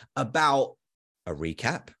story about a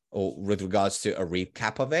recap, or with regards to a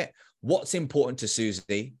recap of it, what's important to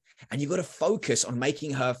Susie. And you've got to focus on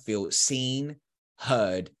making her feel seen,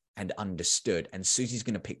 heard, and understood. And Susie's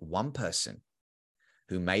going to pick one person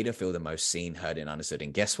who made her feel the most seen, heard, and understood.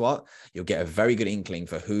 And guess what? You'll get a very good inkling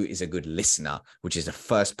for who is a good listener, which is the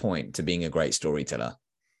first point to being a great storyteller.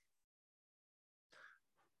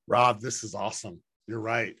 Rob, this is awesome. You're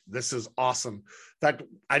right. This is awesome. In fact,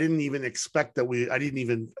 I didn't even expect that I didn't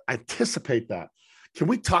even anticipate that. Can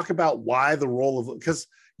we talk about why the role of, because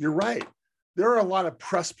you're right. There are a lot of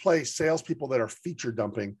press play salespeople that are feature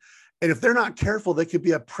dumping. And if they're not careful, they could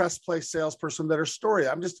be a press play salesperson that are story.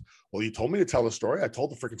 Well, you told me to tell the story. I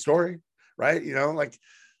told the freaking story, right? You know, like,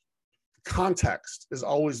 context is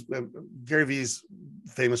always, Gary Vee's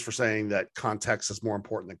famous for saying that context is more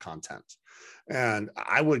important than content. And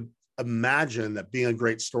I would imagine that being a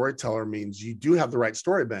great storyteller means you do have the right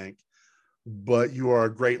story bank, but you are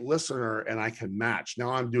a great listener and I can match. Now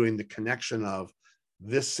I'm doing the connection of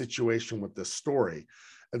this situation with this story.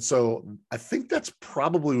 And so I think that's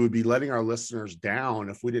probably would be letting our listeners down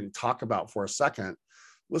if we didn't talk about for a second.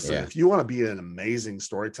 Listen, if you want to be an amazing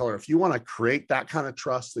storyteller, if you want to create that kind of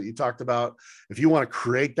trust that you talked about, if you want to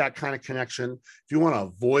create that kind of connection, if you want to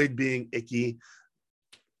avoid being icky,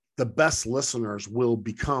 the best listeners will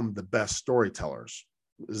become the best storytellers.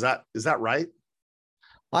 Is that right?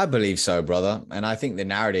 I believe so, brother. And I think the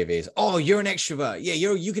narrative is, oh, you're an extrovert.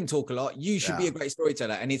 Yeah, you can talk a lot. You should be a great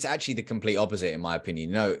storyteller. And it's actually the complete opposite, in my opinion.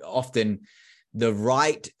 You know, often the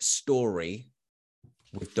right story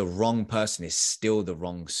with the wrong person is still the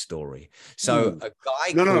wrong story. So a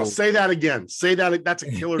guy No, say that again. Say that. That's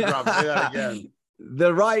a killer drop. Say that again.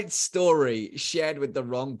 the right story shared with the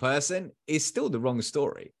wrong person is still the wrong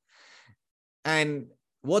story. And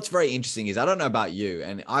what's very interesting is, I don't know about you,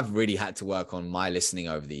 and I've really had to work on my listening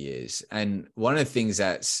over the years. And one of the things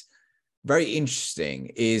that's very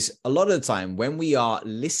interesting is a lot of the time when we are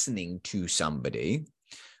listening to somebody,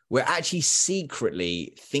 we're actually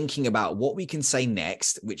secretly thinking about what we can say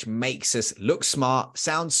next, which makes us look smart,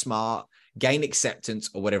 sound smart, gain acceptance,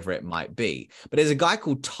 or whatever it might be. But there's a guy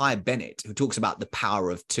called Ty Bennett who talks about the power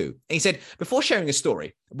of two. And he said, before sharing a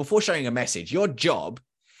story, before sharing a message, your job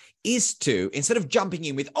is to, instead of jumping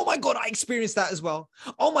in with, oh my God, I experienced that as well.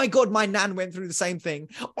 Oh my God, my nan went through the same thing.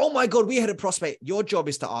 Oh my God, we had a prospect. Your job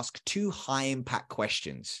is to ask two high impact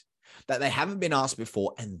questions that they haven't been asked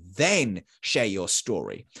before, and then share your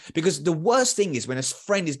story. Because the worst thing is when a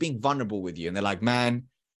friend is being vulnerable with you and they're like, man,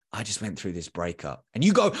 I just went through this breakup. And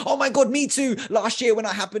you go, oh my God, me too. Last year when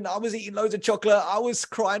it happened, I was eating loads of chocolate. I was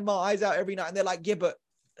crying my eyes out every night. And they're like, yeah, but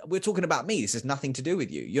we're talking about me. This has nothing to do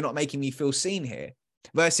with you. You're not making me feel seen here.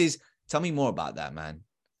 Versus, tell me more about that, man.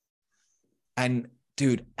 And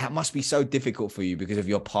dude, that must be so difficult for you because of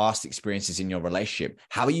your past experiences in your relationship.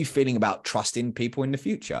 How are you feeling about trusting people in the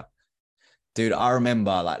future? Dude, I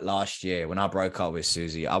remember like last year when I broke up with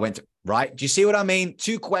Susie, I went, right? Do you see what I mean?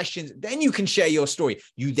 Two questions. Then you can share your story.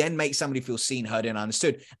 You then make somebody feel seen, heard, and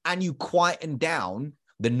understood. And you quieten down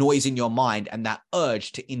the noise in your mind and that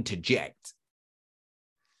urge to interject.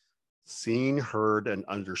 Seen, heard, and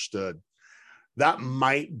understood. That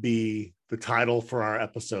might be the title for our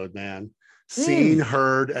episode, man. Seen,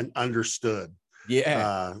 heard, and understood.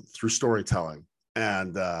 Yeah. Through storytelling.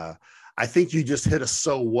 And I think you just hit a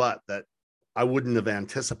so what that I wouldn't have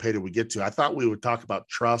anticipated we get to. I thought we would talk about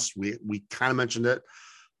trust. We kind of mentioned it,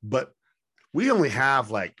 but we only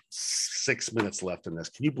have like 6 minutes left in this.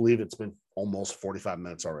 Can you believe it's been almost 45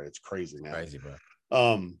 minutes already? It's crazy, man. Crazy,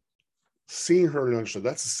 bro. Seen, heard, and understood.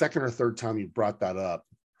 That's the second or third time you brought that up.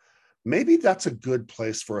 Maybe that's a good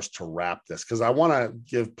place for us to wrap this, because I want to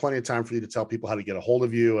give plenty of time for you to tell people how to get a hold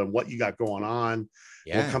of you and what you got going on.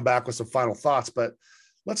 Yeah. We'll come back with some final thoughts, but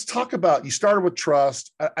let's talk about, you started with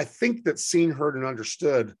trust. I think that seen, heard, and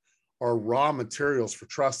understood are raw materials for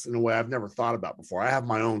trust in a way I've never thought about before. I have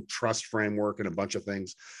my own trust framework and a bunch of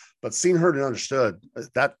things, but seen, heard, and understood,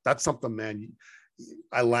 that's something, man,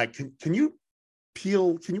 I like. Would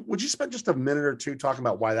you spend just a minute or two talking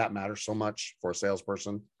about why that matters so much for a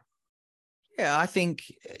salesperson? Yeah, I think,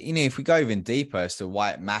 if we go even deeper as to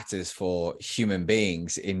why it matters for human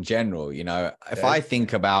beings in general, if I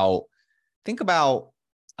think about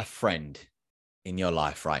a friend in your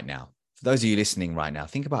life right now. For those of you listening right now,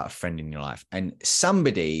 think about a friend in your life and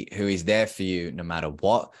somebody who is there for you no matter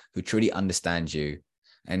what, who truly understands you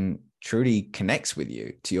and truly connects with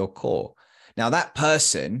you to your core. Now, that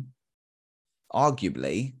person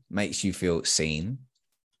arguably makes you feel seen,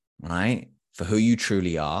 right? For who you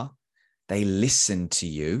truly are. They listen to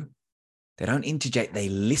you. They don't interject. They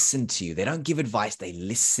listen to you. They don't give advice. They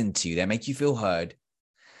listen to you. They make you feel heard.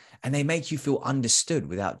 And they make you feel understood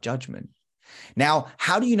without judgment. Now,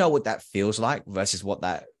 how do you know what that feels like versus what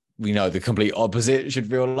that, the complete opposite should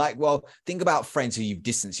feel like? Well, think about friends who you've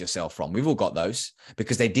distanced yourself from. We've all got those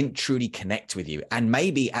because they didn't truly connect with you. And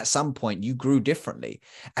maybe at some point you grew differently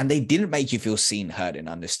and they didn't make you feel seen, heard, and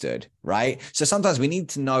understood, right? So sometimes we need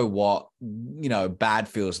to know what, bad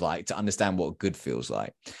feels like to understand what good feels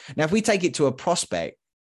like. Now, if we take it to a prospect,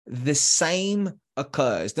 the same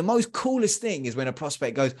occurs. The most coolest thing is when a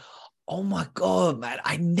prospect goes, oh my God, man,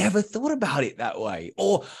 I never thought about it that way.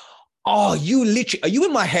 Or, oh, you literally, are you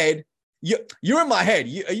in my head? You're in my head.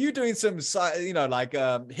 Are you doing some,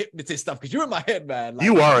 hypnotist stuff? Because you're in my head, man.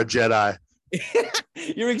 You are a Jedi.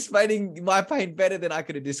 You're explaining my pain better than I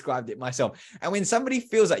could have described it myself. And when somebody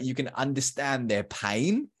feels like you can understand their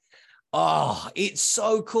pain, oh, it's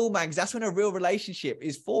so cool, man, because that's when a real relationship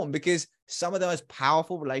is formed. Because some of the most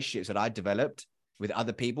powerful relationships that I developed with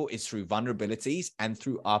other people is through vulnerabilities and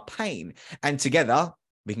through our pain. And together,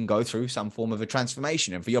 we can go through some form of a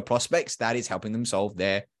transformation. And for your prospects, that is helping them solve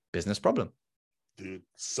their business problem. Dude,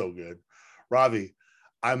 so good. Ravi,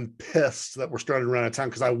 I'm pissed that we're starting to run out of time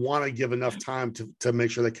because I want to give enough time to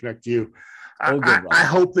make sure they connect you. I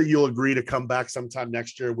hope that you'll agree to come back sometime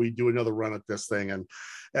next year. We do another run at this thing, and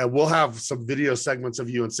we'll have some video segments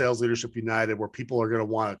of you in Sales Leadership United where people are going to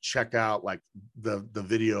want to check out like the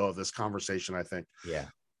video of this conversation, I think. Yeah.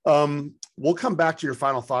 We'll come back to your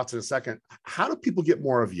final thoughts in a second. How do people get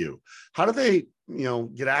more of you? How do they,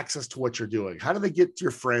 get access to what you're doing? How do they get to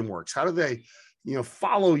your frameworks? How do they,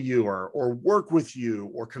 follow you or work with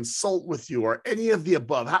you or consult with you or any of the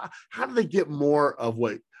above? How do they get more of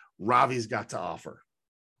what Ravi's got to offer?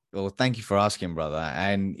 Well, thank you for asking, brother.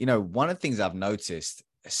 And, one of the things I've noticed,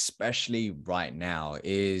 especially right now,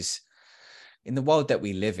 is in the world that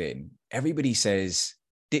we live in, everybody says,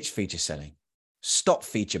 ditch feature selling, stop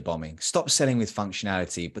feature bombing, stop selling with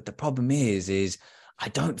functionality. But the problem is I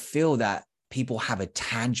don't feel that people have a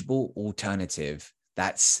tangible alternative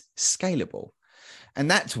that's scalable. And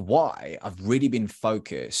that's why I've really been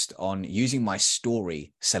focused on using my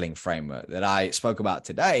story selling framework that I spoke about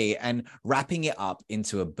today and wrapping it up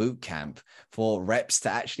into a boot camp for reps to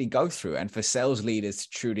actually go through and for sales leaders to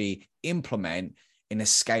truly implement in a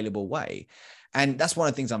scalable way. And that's one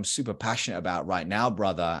of the things I'm super passionate about right now,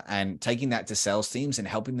 brother. And taking that to sales teams and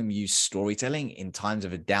helping them use storytelling in times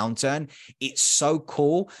of a downturn. It's so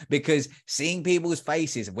cool because seeing people's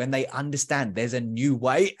faces when they understand there's a new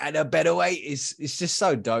way and a better way is just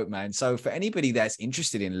so dope, man. So for anybody that's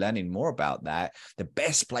interested in learning more about that, the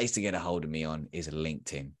best place to get a hold of me on is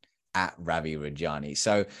LinkedIn at Ravi Rajani.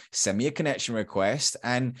 So send me a connection request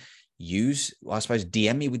and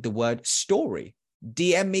DM me with the word story.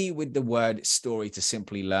 DM me with the word story to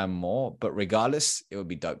simply learn more. But regardless, it would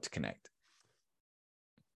be dope to connect.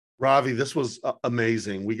 Ravi, this was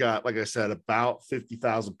amazing. We got, like I said, about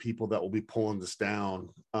 50,000 people that will be pulling this down.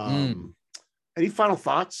 Any final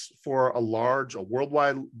thoughts for a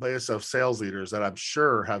worldwide base of sales leaders that I'm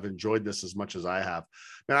sure have enjoyed this as much as I have?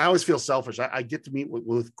 And I always feel selfish. I get to meet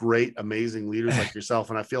with great, amazing leaders like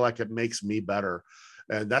yourself, and I feel like it makes me better.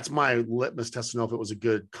 And that's my litmus test to know if it was a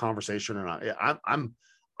good conversation or not. I'm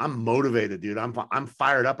motivated, dude. I'm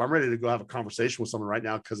fired up. I'm ready to go have a conversation with someone right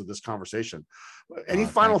now because of this conversation. Any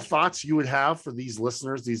final thoughts you would have for these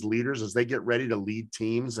listeners, these leaders, as they get ready to lead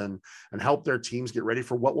teams and help their teams get ready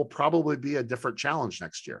for what will probably be a different challenge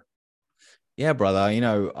next year? Yeah, brother.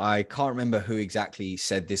 I can't remember who exactly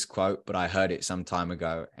said this quote, but I heard it some time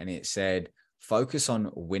ago. And it said, focus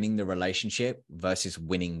on winning the relationship versus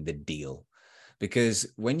winning the deal.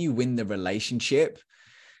 Because when you win the relationship,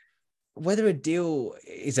 whether a deal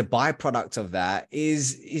is a byproduct of that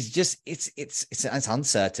is just it's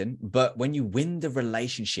uncertain. But when you win the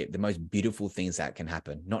relationship, the most beautiful things that can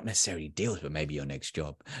happen, not necessarily deals, but maybe your next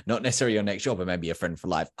job, not necessarily your next job, but maybe a friend for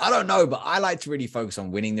life. I don't know, but I like to really focus on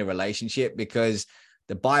winning the relationship because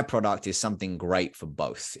the byproduct is something great for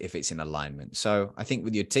both if it's in alignment. So I think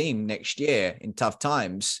with your team next year in tough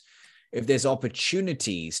times, if there's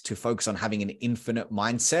opportunities to focus on having an infinite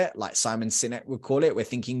mindset, like Simon Sinek would call it, we're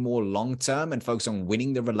thinking more long-term and focus on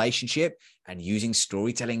winning the relationship and using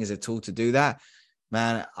storytelling as a tool to do that.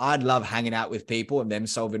 Man, I'd love hanging out with people and them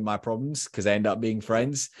solving my problems because they end up being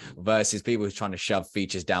friends versus people who are trying to shove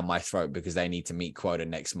features down my throat because they need to meet quota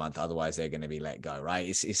next month. Otherwise they're going to be let go, right?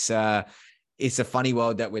 It's a funny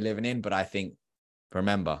world that we're living in, but I think,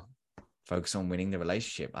 remember, focus on winning the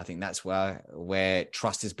relationship. I think that's where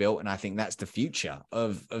trust is built. And I think that's the future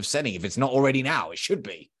of selling. If it's not already now, it should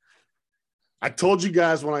be. I told you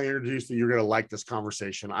guys when I introduced you, you're going to like this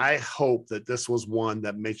conversation. I hope that this was one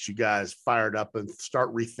that makes you guys fired up and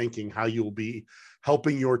start rethinking how you'll be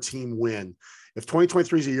helping your team win. If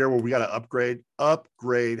 2023 is a year where we got to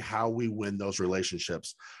upgrade how we win those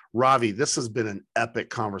relationships. Ravi, this has been an epic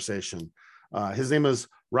conversation. His name is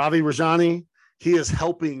Ravi Rajani. He is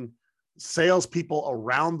helping salespeople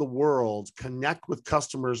around the world connect with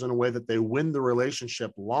customers in a way that they win the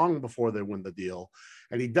relationship long before they win the deal.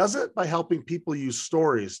 And he does it by helping people use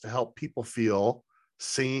stories to help people feel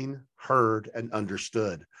seen, heard, and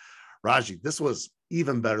understood. Raji, this was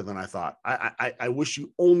even better than I thought. I wish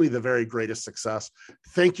you only the very greatest success.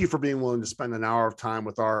 Thank you for being willing to spend an hour of time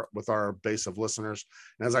with our base of listeners.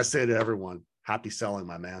 And as I say to everyone, happy selling,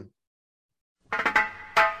 my man.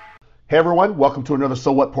 Hey everyone, welcome to another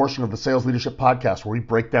So What portion of the Sales Leadership Podcast, where we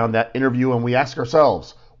break down that interview and we ask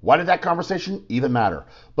ourselves, why did that conversation even matter?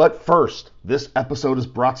 But first, this episode is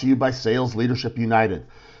brought to you by Sales Leadership United.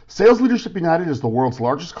 Sales Leadership United is the world's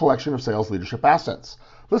largest collection of sales leadership assets.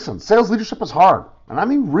 Listen, sales leadership is hard, and I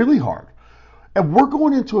mean really hard. And we're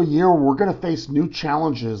going into a year where we're going to face new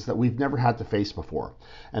challenges that we've never had to face before.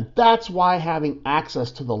 And that's why having access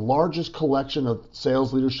to the largest collection of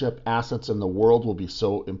sales leadership assets in the world will be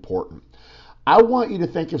so important. I want you to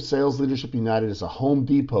think of Sales Leadership United as a Home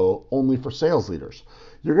Depot only for sales leaders.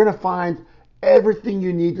 You're going to find everything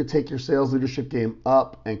you need to take your sales leadership game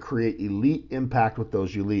up and create elite impact with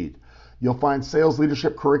those you lead. You'll find sales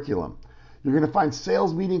leadership curriculum. You're going to find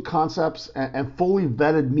sales meeting concepts and fully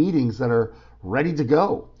vetted meetings that are ready to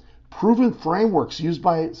go. Proven frameworks used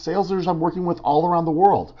by sales leaders I'm working with all around the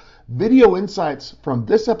world. Video insights from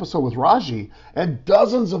this episode with Raji and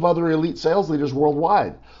dozens of other elite sales leaders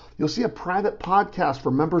worldwide. You'll see a private podcast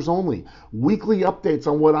for members only, weekly updates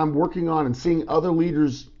on what I'm working on and seeing other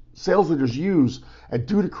leaders sales leaders use and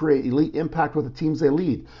do to create elite impact with the teams they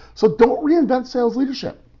lead. So don't reinvent sales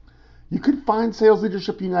leadership. You can find Sales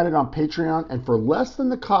Leadership United on Patreon, and for less than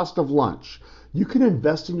the cost of lunch, you can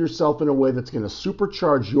invest in yourself in a way that's going to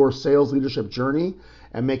supercharge your sales leadership journey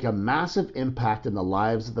and make a massive impact in the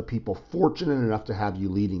lives of the people fortunate enough to have you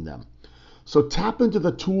leading them. So tap into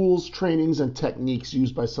the tools, trainings, and techniques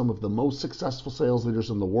used by some of the most successful sales leaders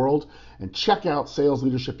in the world and check out Sales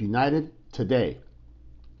Leadership United today.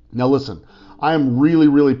 Now listen, I am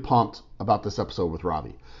really pumped about this episode with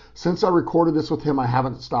Ravi. Since I recorded this with him, I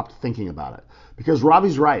haven't stopped thinking about it. Because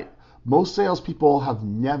Ravi's right. Most salespeople have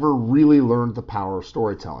never really learned the power of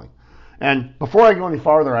storytelling. And before I go any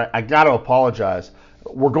farther, I got to apologize.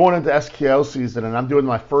 We're going into SKO season, and I'm doing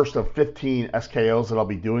my first of 15 SKOs that I'll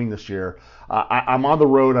be doing this year. I'm on the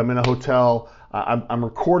road. I'm in a hotel. I'm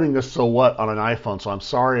recording this on an iPhone, so I'm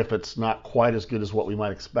sorry if it's not quite as good as what we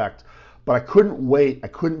might expect. But I couldn't wait. I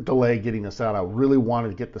couldn't delay getting this out. I really wanted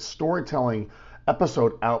to get the storytelling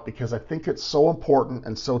episode out because I think it's so important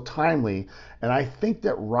and so timely, and I think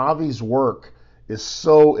that Ravi's work is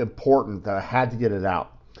so important that I had to get it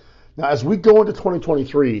out. Now, as we go into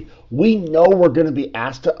 2023, we know we're going to be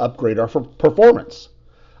asked to upgrade our performance.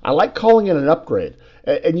 I like calling it an upgrade.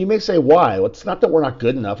 And you may say, why? Well, it's not that we're not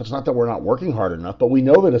good enough. It's not that we're not working hard enough. But we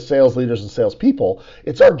know that as sales leaders and salespeople,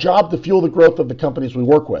 it's our job to fuel the growth of the companies we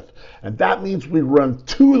work with. And that means we run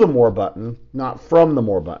to the more button, not from the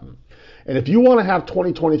more button. And if you want to have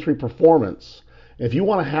 2023 performance, if you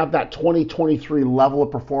want to have that 2023 level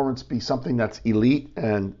of performance be something that's elite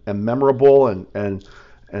and memorable and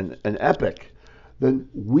epic, then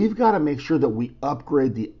we've got to make sure that we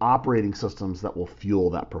upgrade the operating systems that will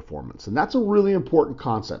fuel that performance. And that's a really important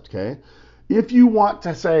concept, okay? If you want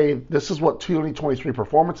to say this is what 2023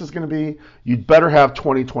 performance is going to be, you'd better have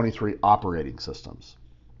 2023 operating systems.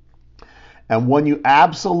 And one you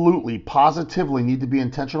absolutely, positively need to be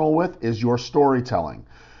intentional with is your storytelling.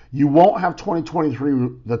 You won't have the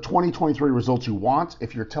 2023 results you want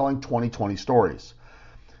if you're telling 2020 stories.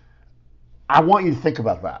 I want you to think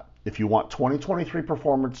about that. If you want 2023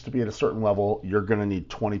 performance to be at a certain level, you're going to need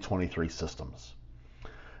 2023 systems.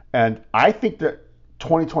 And I think that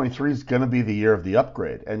 2023 is going to be the year of the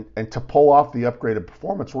upgrade. And to pull off the upgraded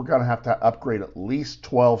performance, we're going to have to upgrade at least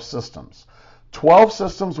 12 systems. 12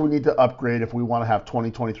 systems we need to upgrade if we want to have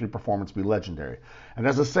 2023 performance be legendary. And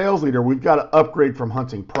as a sales leader, we've got to upgrade from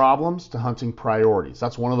hunting problems to hunting priorities.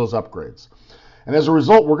 That's one of those upgrades. And as a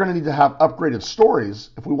result, we're going to need to have upgraded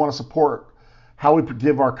stories if we want to support how we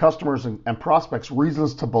give our customers and prospects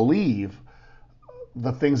reasons to believe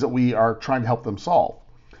the things that we are trying to help them solve.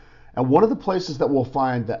 And one of the places that we'll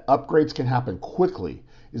find that upgrades can happen quickly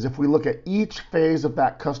is if we look at each phase of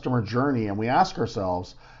that customer journey and we ask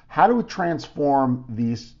ourselves, how do we transform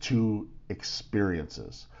these to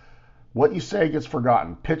experiences? What you say gets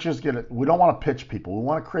forgotten. Pitches get it. We don't want to pitch people. We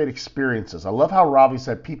want to create experiences. I love how Ravi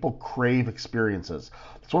said people crave experiences.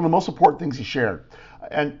 It's one of the most important things he shared.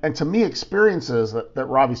 And to me, experiences that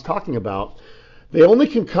Ravi's talking about, they only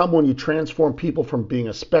can come when you transform people from being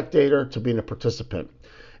a spectator to being a participant.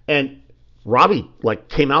 And Ravi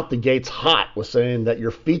came out the gates hot with saying that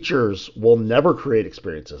your features will never create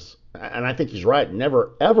experiences. And I think he's right,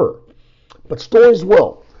 never, ever. But stories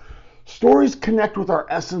will. Stories connect with our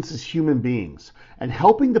essence as human beings, and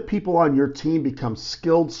helping the people on your team become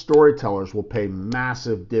skilled storytellers will pay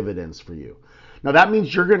massive dividends for you. Now that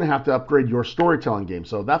means you're going to have to upgrade your storytelling game.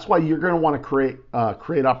 So that's why you're going to want to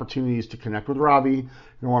create opportunities to connect with Ravi. You're going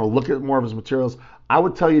to want to look at more of his materials. I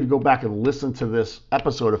would tell you to go back and listen to this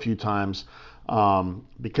episode a few times.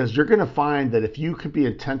 Because you're going to find that if you could be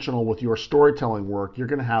intentional with your storytelling work, you're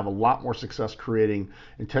going to have a lot more success creating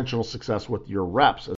intentional success with your reps